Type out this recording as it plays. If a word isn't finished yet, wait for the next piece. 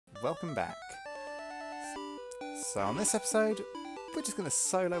welcome back. So on this episode, we're just going to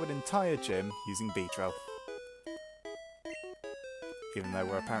solo an entire gym using Beetrel. Even though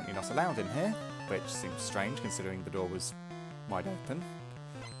we're apparently not allowed in here, which seems strange considering the door was wide open.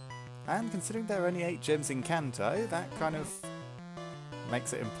 And considering there are only 8 gyms in Kanto, that kind of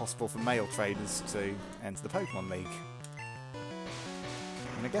makes it impossible for male traders to enter the Pokemon League.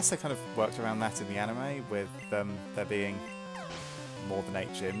 And I guess they kind of worked around that in the anime, with there being more than 8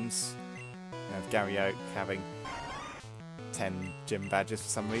 gyms. You know, Gary Oak having 10 gym badges for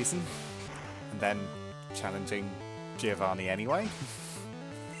some reason, and then challenging Giovanni anyway.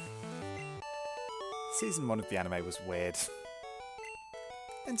 Season 1 of the anime was weird.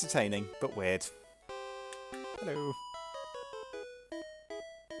 Entertaining, but weird. Hello.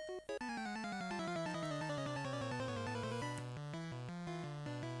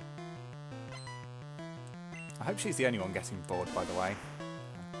 I hope she's the only one getting bored, by the way.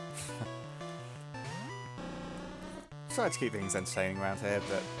 Try to keep things entertaining around here,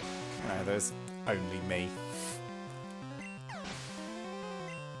 but you know, there's only me.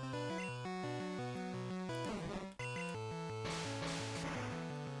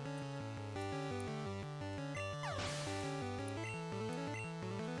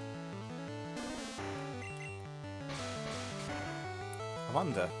 I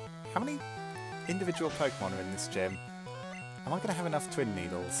wonder, how many individual Pokemon are in this gym? Am I going to have enough Twin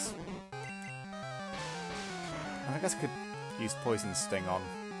Needles? I guess I could use Poison Sting on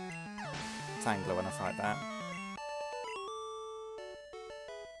Tangler when I fight that.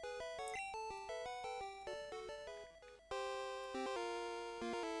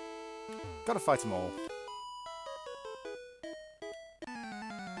 Gotta fight them all.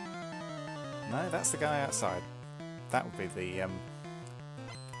 No, that's the guy outside. That would be the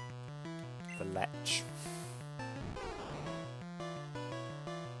Lech.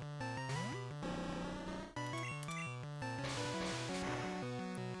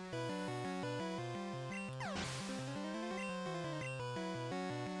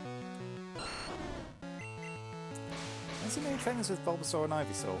 There's so many trainers with Bulbasaur and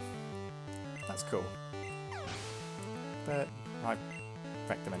Ivysaur. That's cool. But I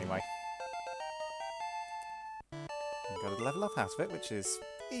wrecked them anyway. And got a level up out of it, which is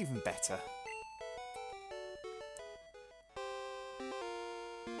even better.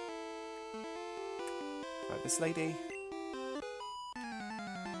 Right, this lady.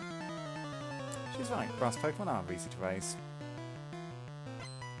 She's right, grass Pokemon are easy to raise.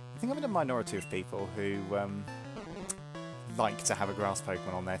 I think I'm in a minority of people who like to have a grass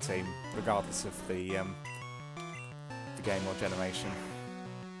Pokemon on their team, regardless of the game or generation.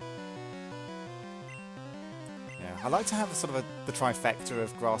 Yeah, I like to have sort of the trifecta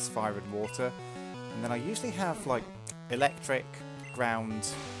of grass, fire and water, and then I usually have like electric, ground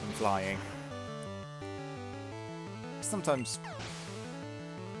and flying. Sometimes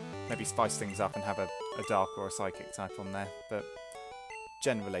maybe spice things up and have a dark or a psychic type on there, but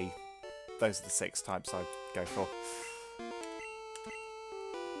generally those are the 6 types I go for.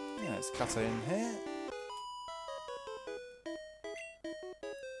 Yeah, let's cut in here.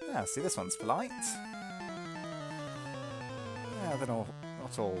 Yeah, see, this one's polite. Yeah, they're not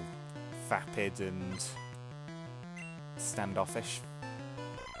all vapid and standoffish.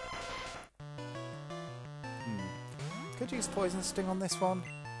 Could use Poison Sting on this one,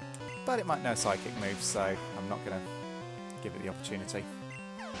 but it might know psychic moves, so I'm not going to give it the opportunity.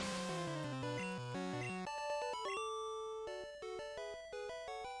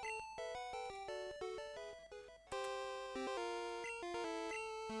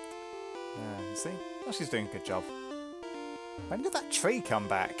 You see? Oh, she's doing a good job. When did that tree come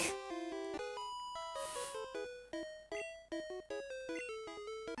back?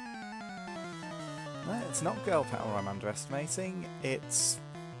 No, it's not girl power I'm underestimating, it's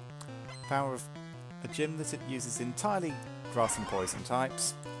power of a gym that it uses entirely grass and poison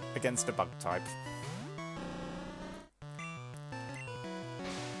types against a bug type.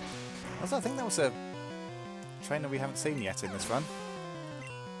 Also, I think that was a trainer we haven't seen yet in this run.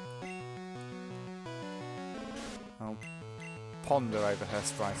 I'll ponder over her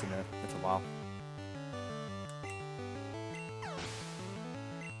sprite in a little while.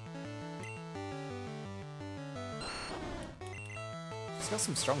 She's got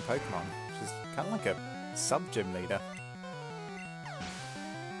some strong Pokemon. She's kind of like a sub-gym leader.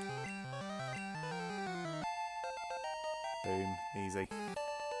 Boom. Easy.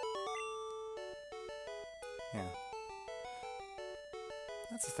 Yeah.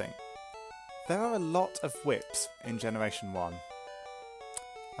 That's the thing. There are a lot of whips in Generation 1.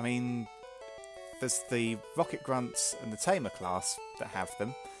 I mean, there's the Rocket Grunts and the Tamer class that have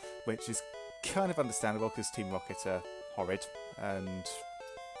them, which is kind of understandable because Team Rocket are horrid and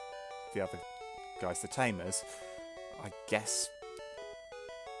the other guys, the Tamers, I guess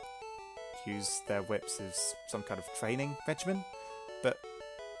use their whips as some kind of training regimen. But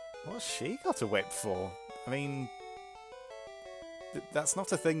what's she got a whip for? I mean, that's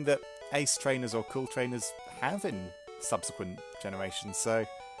not a thing that ace trainers or cool trainers have in subsequent generations, so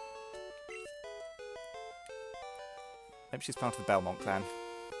maybe she's part of the Belmont clan.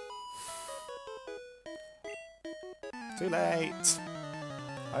 Too late!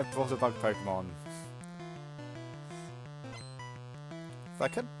 I've brought a bug Pokemon. I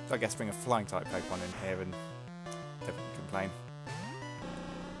could, I guess, bring a flying type Pokemon in here and they wouldn't complain.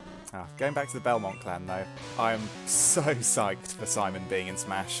 Going back to the Belmont clan though, I am so psyched for Simon being in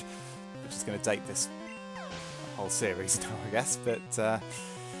Smash, which is going to date this whole series now, I guess. But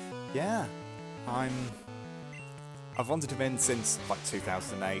yeah, I've wanted him in since like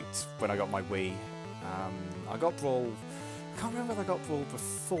 2008 when I got my Wii. I got Brawl. I can't remember whether I got Brawl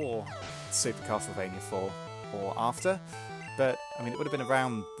before Super Castlevania 4 or after, but I mean it would have been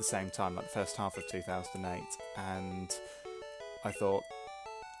around the same time, like the first half of 2008, and I thought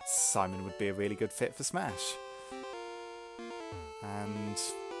Simon would be a really good fit for Smash. And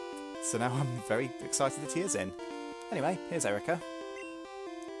so now I'm very excited that he is in. Anyway, here's Erika,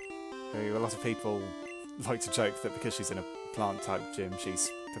 who a lot of people like to joke that because she's in a plant-type gym, she's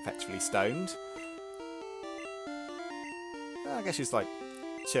perpetually stoned. Well, I guess she's like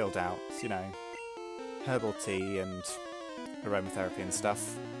chilled out, you know, herbal tea and aromatherapy and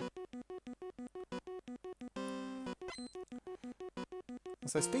stuff.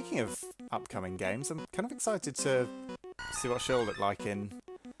 So speaking of upcoming games, I'm kind of excited to see what she'll look like in,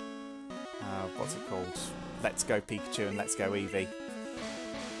 what's it called? Let's Go Pikachu and Let's Go Eevee.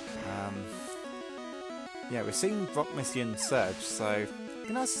 Yeah, we've seen Rock Misty and Surge, so it'd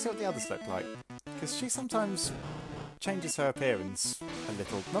be nice to see what the others look like. Because she sometimes changes her appearance a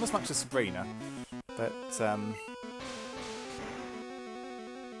little. Not as much as Sabrina, but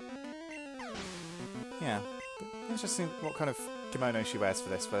yeah. Interesting what kind of kimono she wears for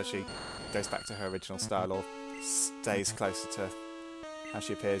this, whether she goes back to her original style or stays closer to how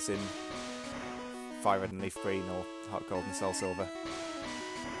she appears in Fire Red and Leaf Green or Heart Gold and Soul Silver.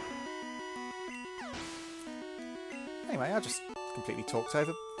 Anyway, I just completely talked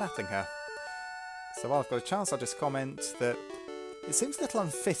over battling her. So while I've got a chance, I'll just comment that it seems a little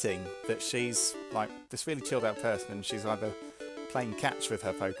unfitting that she's like this really chilled out person and she's either playing catch with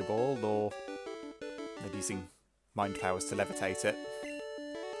her Pokeball or maybe using mind powers to levitate it.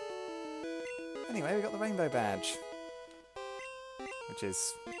 Anyway, we got the Rainbow Badge, which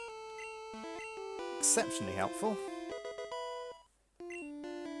is exceptionally helpful.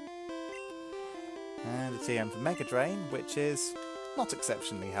 And a TM for Mega Drain, which is not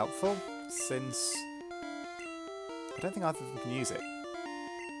exceptionally helpful, since I don't think either of them can use it.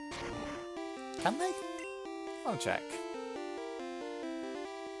 Can they? I'll check.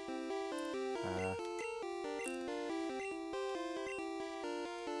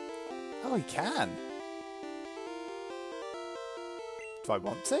 Oh, he can! Do I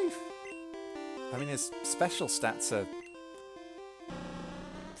want to? I mean, his special stats are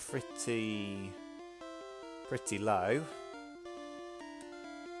pretty low.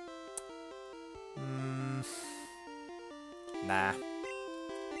 Nah.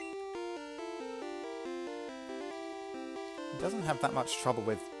 He doesn't have that much trouble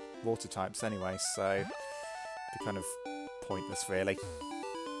with water types anyway, so it'd be kind of pointless, really.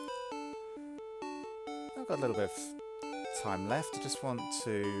 I've got a little bit of time left. I just want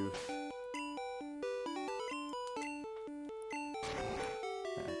to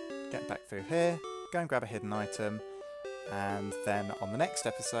get back through here, go and grab a hidden item, and then on the next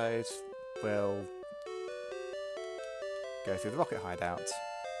episode we'll go through the rocket hideout.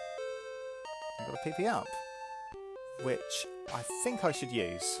 I've got a PP up, which I think I should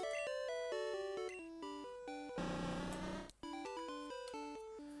use.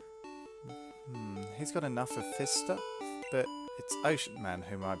 He's got enough of his stuff, but it's Ocean Man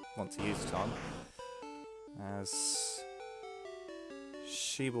whom I want to use it on, as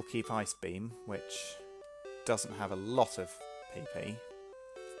she will keep Ice Beam, which doesn't have a lot of PP.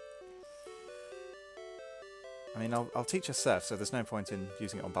 I mean, I'll teach her Surf, so there's no point in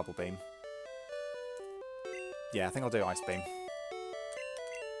using it on Bubble Beam. Yeah, I think I'll do Ice Beam.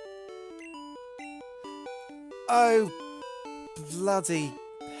 Oh, bloody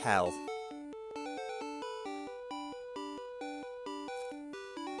hell.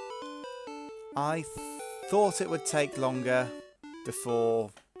 I thought it would take longer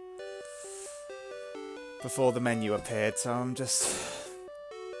before the menu appeared, so I'm just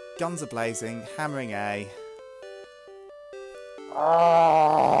Guns are blazing, hammering A.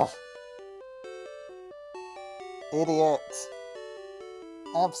 Ah, idiot.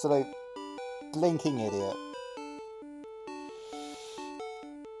 Absolute blinking idiot.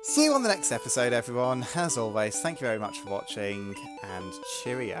 See you on the next episode, everyone. As always, thank you very much for watching, and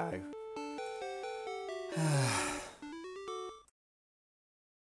cheerio.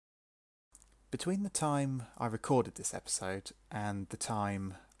 Between the time I recorded this episode and the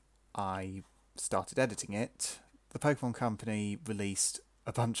time I started editing it, the Pokemon Company released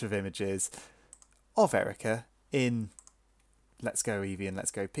a bunch of images of Erika in Let's Go Eevee and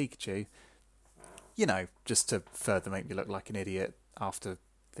Let's Go Pikachu. You know, just to further make me look like an idiot after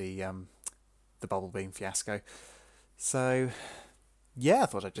the Bubble Beam fiasco. So, yeah, I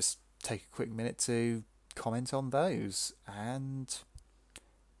thought I'd just take a quick minute to comment on those, and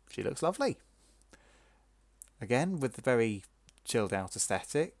she looks lovely. Again, with the very chilled out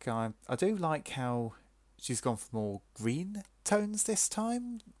aesthetic, I do like how she's gone for more green tones this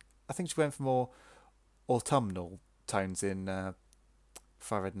time. I think she went for more autumnal tones in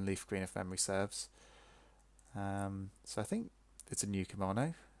Fire Red and Leaf Green, if memory serves. So I think it's a new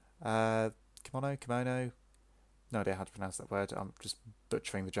kimono. Kimono. No idea how to pronounce that word. I'm just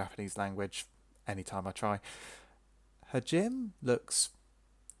butchering the Japanese language anytime I try. Her gym looks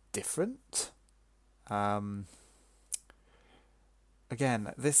different.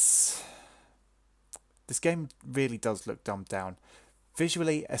 Again, this game really does look dumbed down.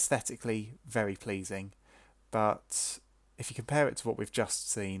 Visually, aesthetically, very pleasing. But if you compare it to what we've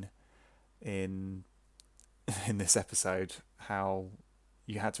just seen in this episode, how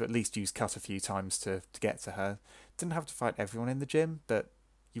you had to at least use cut a few times to get to her. Didn't have to fight everyone in the gym, but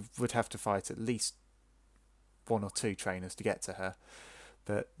you would have to fight at least 1 or 2 trainers to get to her.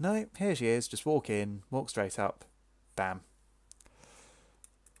 But no, here she is. Just walk in, walk straight up, bam.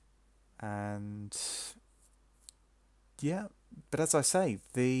 And yeah, but as I say,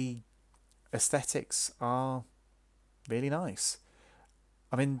 the aesthetics are really nice.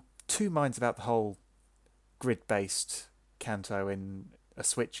 I'm in 2 minds about the whole grid-based Kanto in a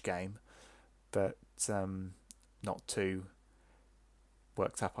Switch game, but not too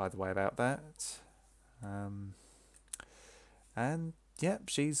worked up either way about that. And yeah,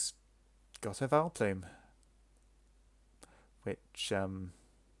 she's got her Vileplume, which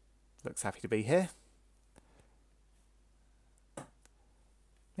looks happy to be here.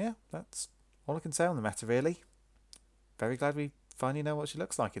 Yeah, that's all I can say on the matter, really. Very glad we finally know what she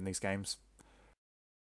looks like in these games.